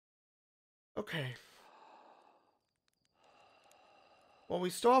Okay. Well, we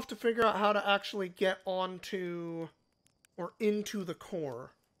still have to figure out how to actually get onto or into the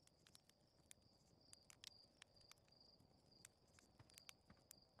core.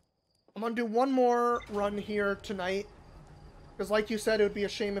 I'm gonna do one more run here tonight. Because like you said, it would be a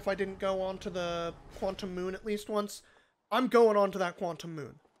shame if I didn't go onto the Quantum Moon at least once. I'm going onto that Quantum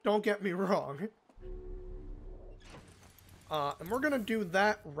Moon. Don't get me wrong. And we're gonna do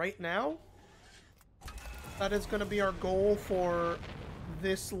that right now. That is gonna be our goal for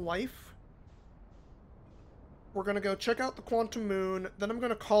this life. We're gonna go check out the Quantum Moon, then I'm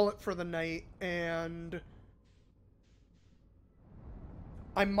gonna call it for the night, and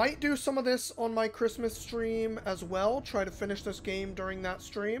I might do some of this on my Christmas stream as well, try to finish this game during that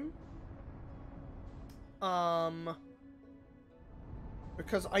stream. Because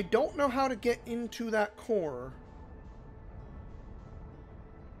I don't know how to get into that core.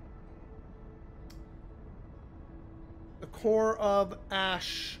 The core of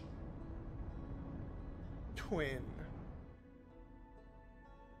Ash Twin.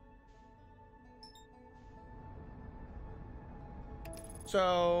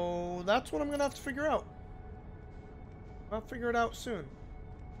 So that's what I'm gonna have to figure out. I'll figure it out soon.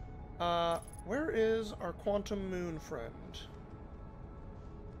 Where is our Quantum Moon friend?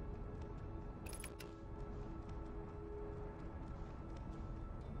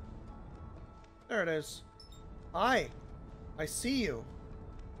 There it is. Hi. I see you.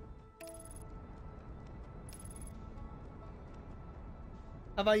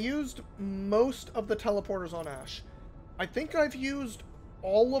 Have I used most of the teleporters on Ash? I think I've used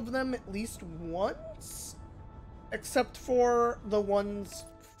all of them at least once, except for the ones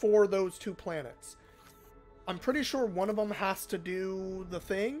for those two planets. I'm pretty sure one of them has to do the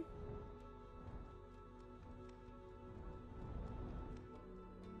thing.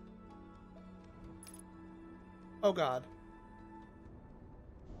 Oh god.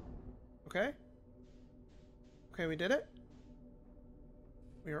 Okay. Okay, we did it.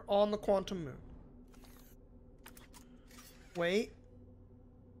 We are on the Quantum Moon. Wait.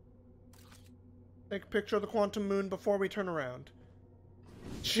 Take a picture of the Quantum Moon before we turn around.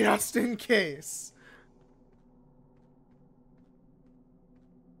 Just in case.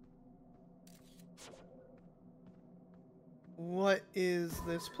 What is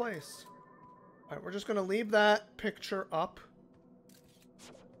this place? Alright, we're just gonna leave that picture up.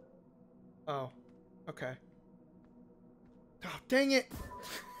 Oh. Okay. Oh, dang it!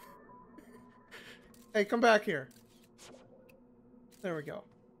 Hey, come back here. There we go.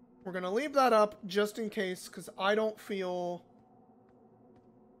 We're gonna leave that up just in case, because I don't feel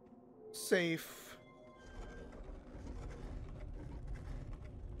safe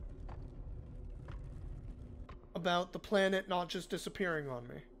about the planet not just disappearing on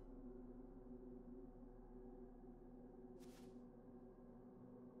me.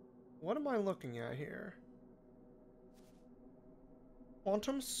 What am I looking at here?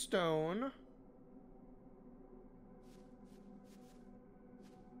 Quantum Stone.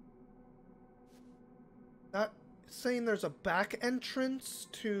 That saying there's a back entrance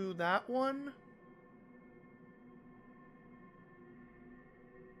to that one?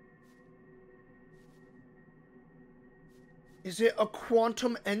 Is it a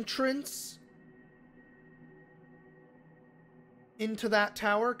quantum entrance into that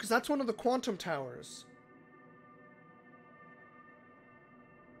tower? Because that's one of the quantum towers.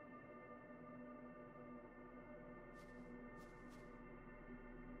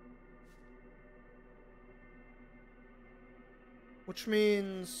 Which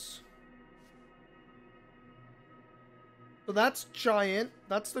means... So that's giant.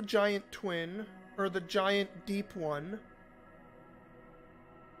 That's the giant twin. Or the giant deep one.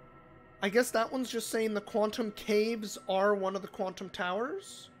 I guess that one's just saying the quantum caves are one of the quantum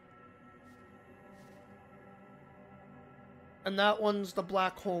towers. And that one's the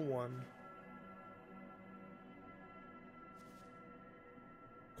black hole one.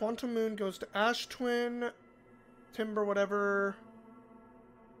 Quantum Moon goes to Ash Twin, Timber, whatever.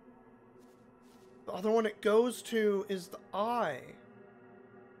 The other one it goes to is the Eye.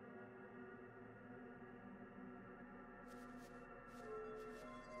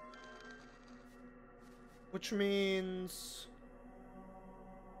 Which means...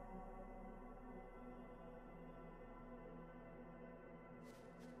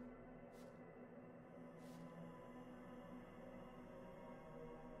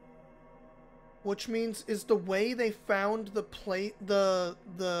 Which means, is the way they found the plate, Did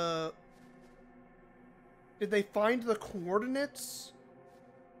they find the coordinates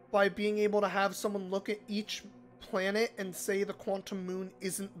by being able to have someone look at each planet and say the Quantum Moon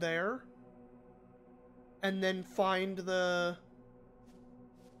isn't there? and then find the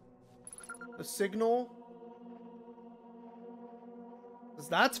signal. Because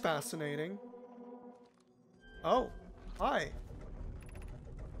that's fascinating. Oh, hi.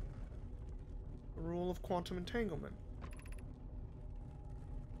 The rule of quantum entanglement.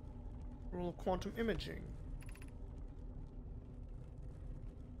 Rule of quantum imaging.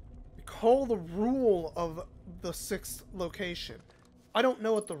 Recall the rule of the 6th location. I don't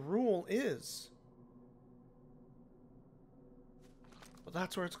know what the rule is. But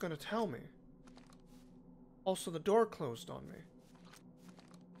that's where it's going to tell me. Also, the door closed on me.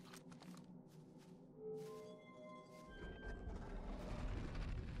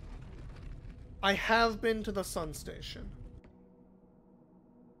 I have been to the sun station.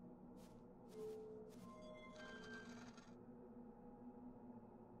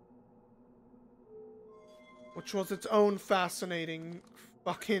 Which was its own fascinating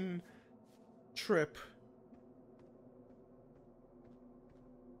fucking trip.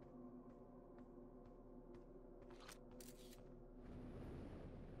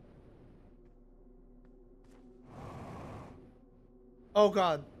 Oh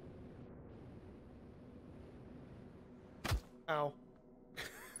god. Ow.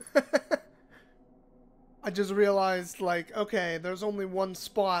 I just realized, like, okay, there's only one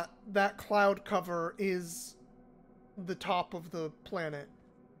spot. That cloud cover is the top of the planet.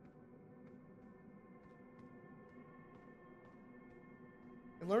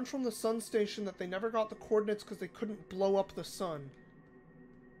 I learned from the sun station that they never got the coordinates because they couldn't blow up the sun.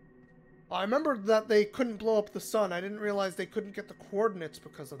 I remember that they couldn't blow up the sun. I didn't realize they couldn't get the coordinates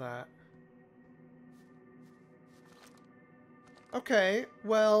because of that. Okay,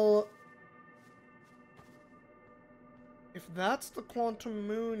 well... if that's the quantum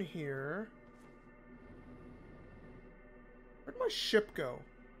moon here... where'd my ship go?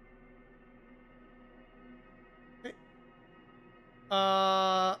 Okay.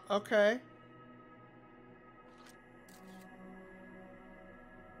 Okay.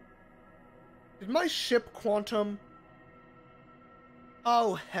 Did my ship quantum?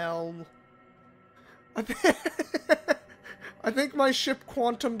 Oh, hell. I think my ship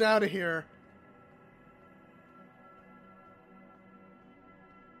quantumed out of here.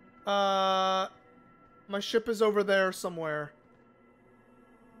 My ship is over there somewhere.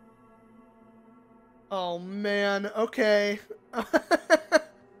 Oh, man. Okay.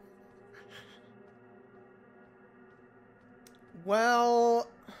 Well...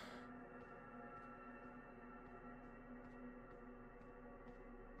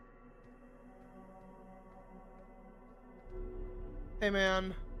 hey,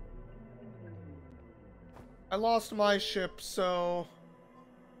 man. I lost my ship, so...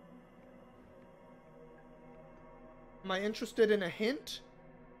 am I interested in a hint?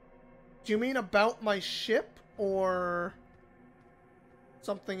 Do you mean about my ship, or...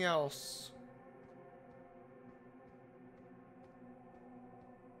 something else?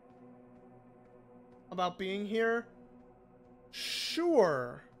 About being here?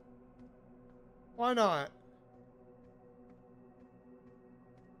 Sure. Why not?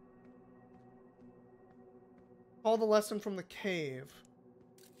 Call the lesson from the cave.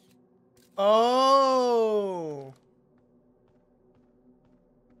 Oh!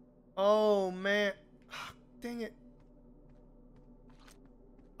 Oh, man. Dang it.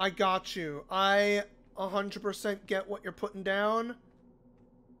 I got you. I 100% get what you're putting down.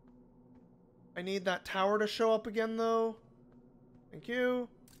 I need that tower to show up again, though. Thank you.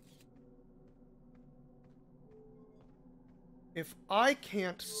 If I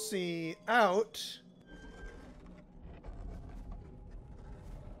can't see out...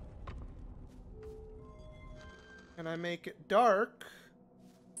 and I make it dark...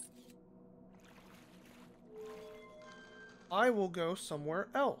 I will go somewhere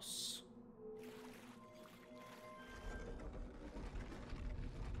else.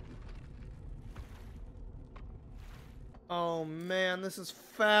 Oh man, this is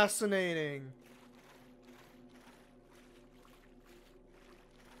fascinating.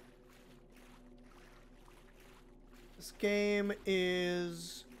 This game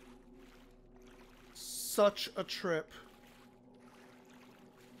is such a trip.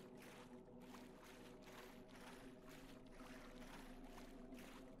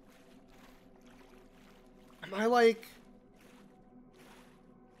 Am I, like,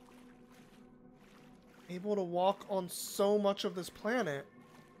 able to walk on so much of this planet?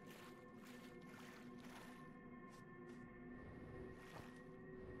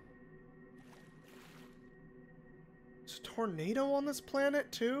 Is a tornado on this planet,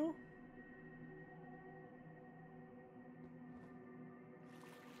 too?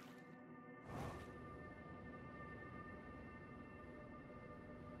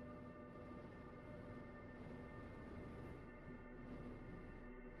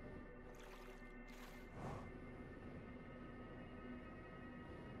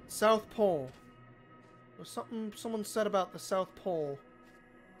 South Pole. There's something someone said about the South Pole.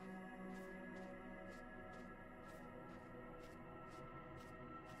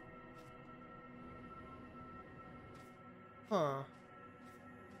 Huh.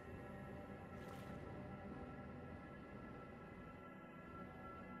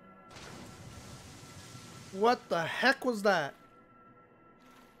 What the heck was that?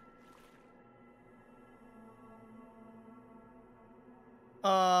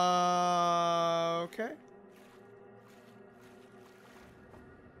 Okay.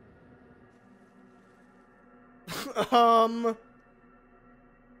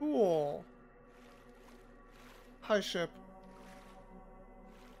 Cool. Hi, ship.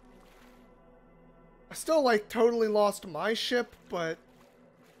 I still, like, totally lost my ship, but...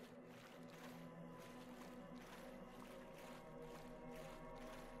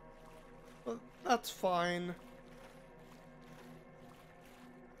 that's fine.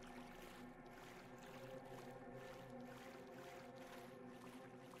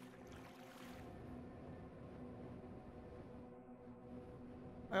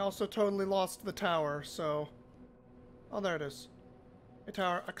 I also totally lost the tower, so... oh, there it is. Hey,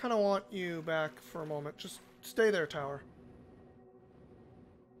 tower, I kind of want you back for a moment. Just stay there, tower.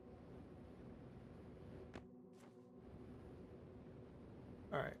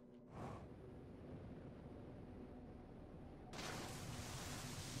 Alright.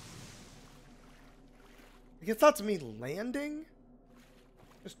 I guess that's me landing?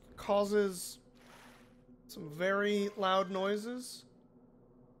 Just causes some very loud noises.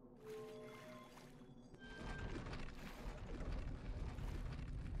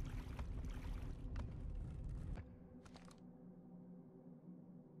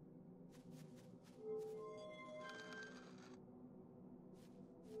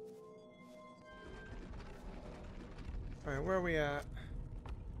 Alright, where are we at?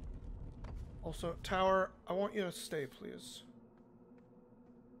 Also, tower, I want you to stay, please.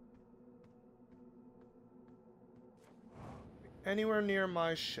 Anywhere near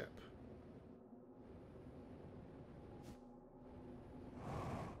my ship.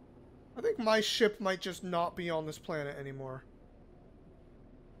 I think my ship might just not be on this planet anymore.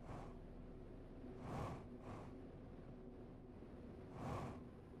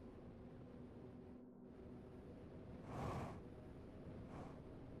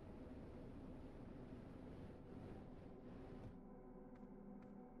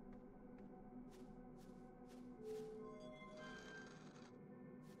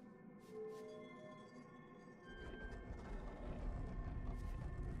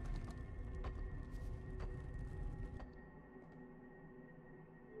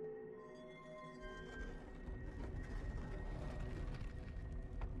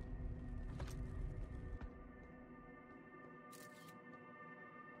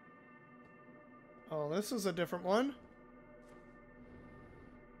 Oh, this is a different one.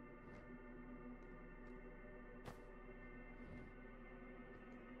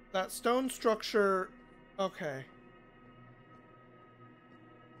 That stone structure... okay.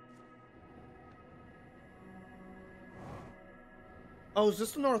 Oh, is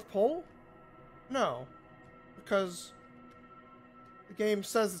this the North Pole? No. Because... the game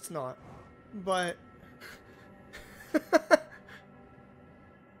says it's not. But...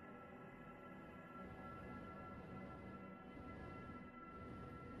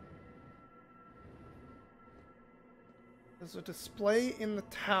 there's a display in the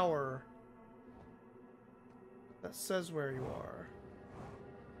tower that says where you are.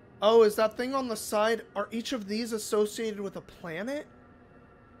 Oh, is that thing on the side? Are each of these associated with a planet?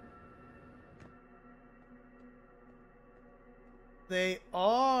 They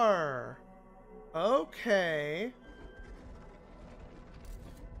are. Okay.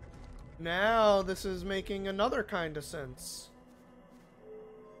 Now this is making another kind of sense.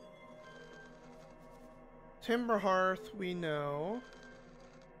 Timber Hearth, we know.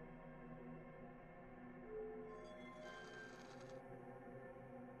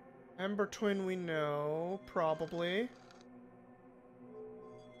 Ember Twin, we know. Probably.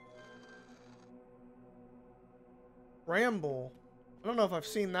 Bramble. I don't know if I've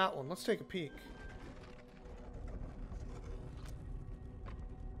seen that one. Let's take a peek.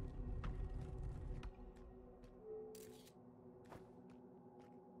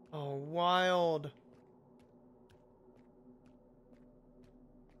 Oh, wild.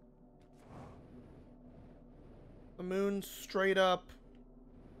 The moon straight up.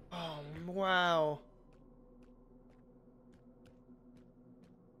 Oh, wow.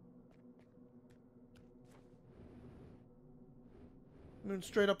 Moon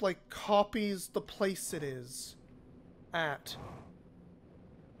straight up, like, copies the place it is at.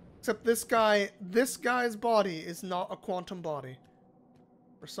 Except this guy's body is not a quantum body.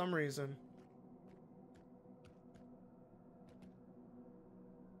 For some reason.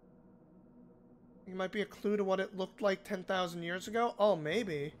 It might be a clue to what it looked like 10,000 years ago? Oh,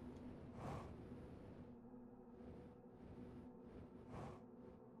 maybe.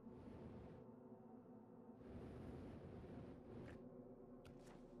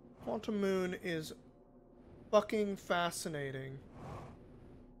 Quantum Moon is fucking fascinating.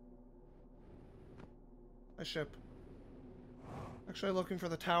 A ship. Actually looking for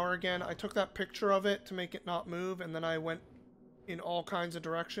the tower again. I took that picture of it to make it not move, and then I went in all kinds of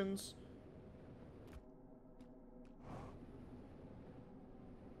directions.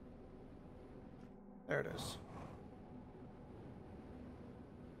 There it is.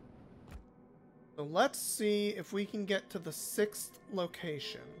 So let's see if we can get to the 6th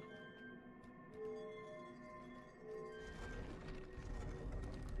location.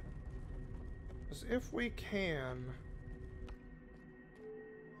 Because if we can...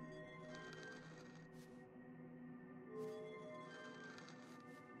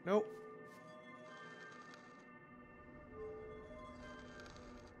 Nope.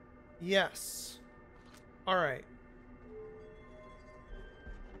 Yes. Alright.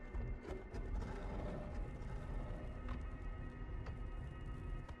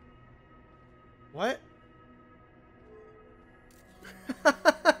 What?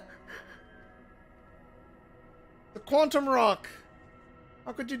 The quantum rock!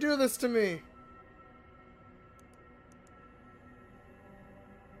 How could you do this to me?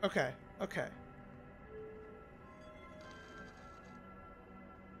 Okay, okay.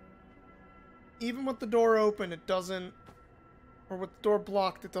 Even with the door open, it doesn't... Or with the door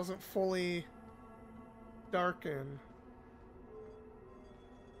blocked, it doesn't fully darken.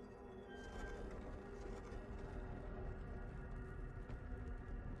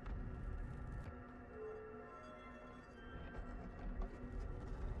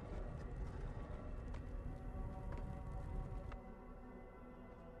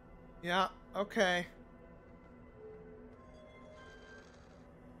 Yeah, okay.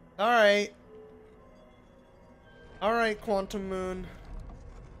 Alright. Alright, Quantum Moon.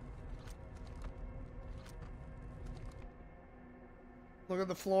 Look at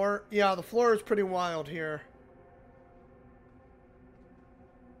the floor. Yeah, the floor is pretty wild here.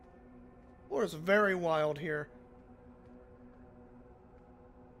 The floor is very wild here.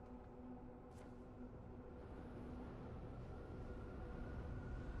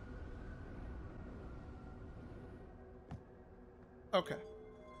 Okay.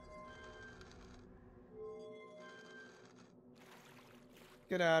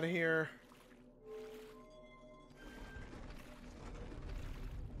 Get out of here.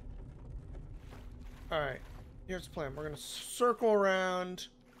 Alright. Here's the plan. We're going to circle around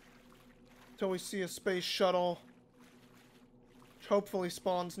until we see a space shuttle, which hopefully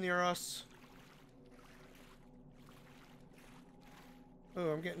spawns near us. Oh,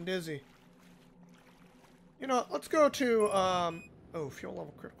 I'm getting dizzy. You know what? Let's go to, oh, fuel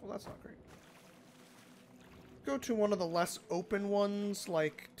level critical. That's not great. Go to one of the less open ones,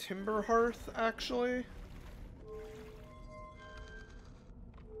 like Timber Hearth, actually.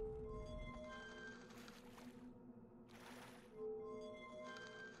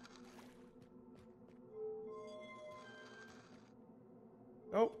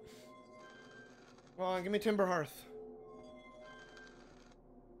 Oh. Come on, give me Timber Hearth.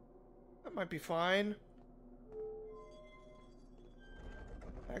 That might be fine.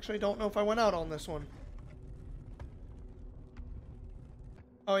 I actually don't know if I went out on this one.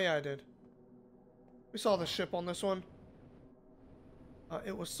 Oh yeah, I did. We saw the ship on this one.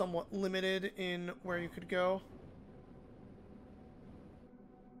 It was somewhat limited in where you could go.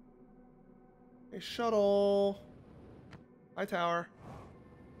 A shuttle. Hi, tower.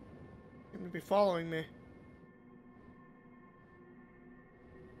 You're gonna be following me.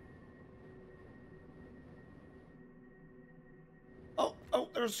 Oh,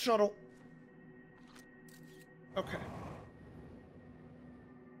 there's a shuttle. Okay.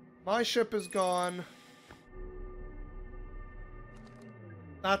 My ship is gone.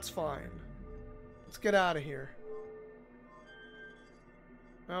 That's fine. Let's get out of here.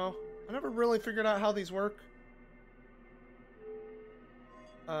 No, I never really figured out how these work.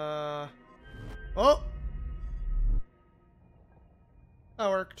 Oh! That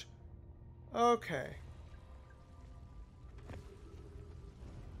worked. Okay.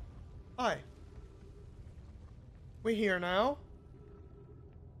 Hi. We here now?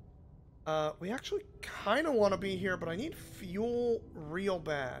 We actually kind of want to be here, but I need fuel real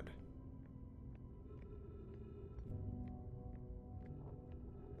bad.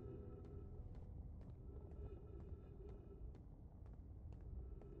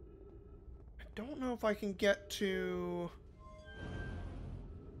 don't know if I can get to...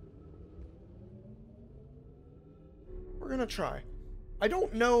 We're gonna try. I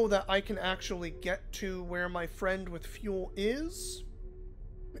don't know that I can actually get to where my friend with fuel is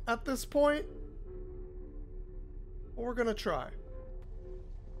at this point. But we're gonna try.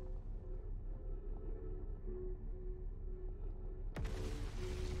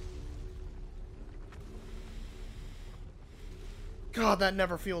 God, that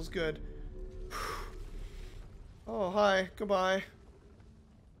never feels good. Oh, hi. Goodbye.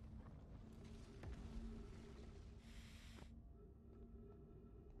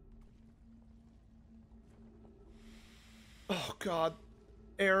 Oh, God.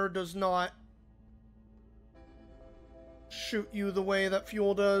 Air does not shoot you the way that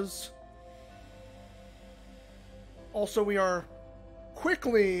fuel does. Also, we are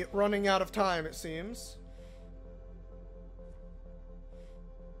quickly running out of time, it seems.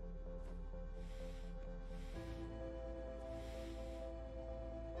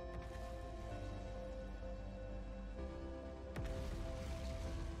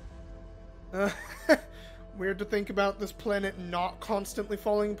 Weird to think about this planet not constantly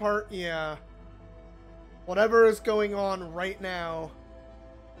falling apart. Yeah. Whatever is going on right now,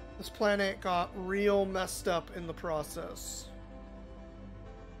 this planet got real messed up in the process.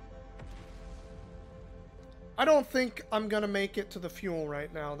 I don't think I'm gonna make it to the fuel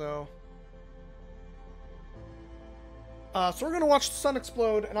right now, though. So we're gonna watch the sun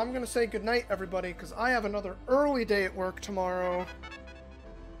explode, and I'm gonna say goodnight, everybody, because I have another early day at work tomorrow.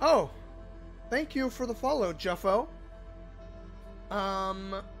 Oh. Thank you for the follow, Jeffo.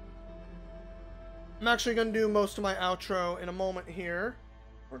 I'm actually going to do most of my outro in a moment here.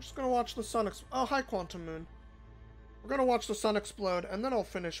 We're just going to watch the sun explode. Oh, hi, Quantum Moon. We're going to watch the sun explode, and then I'll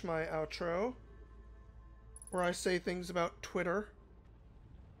finish my outro, where I say things about Twitter.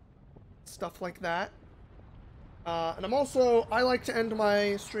 Stuff like that. And I like to end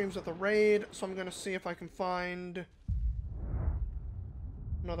my streams with a raid, so I'm going to see if I can find...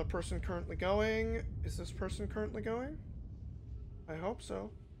 Another person currently going. Is this person currently going? I hope so.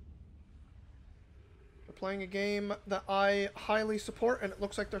 They're playing a game that I highly support, and it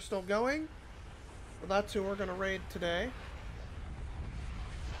looks like they're still going. So that's who we're going to raid today.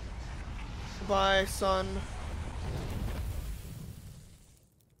 Goodbye, son.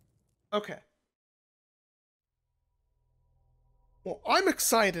 Okay. Well, I'm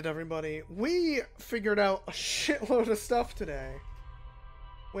excited, everybody. We figured out a shitload of stuff today.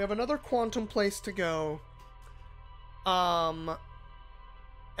 We have another quantum place to go. And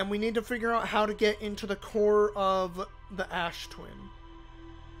we need to figure out how to get into the core of the Ash Twin.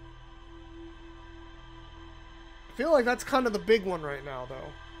 I feel like that's kind of the big one right now, though.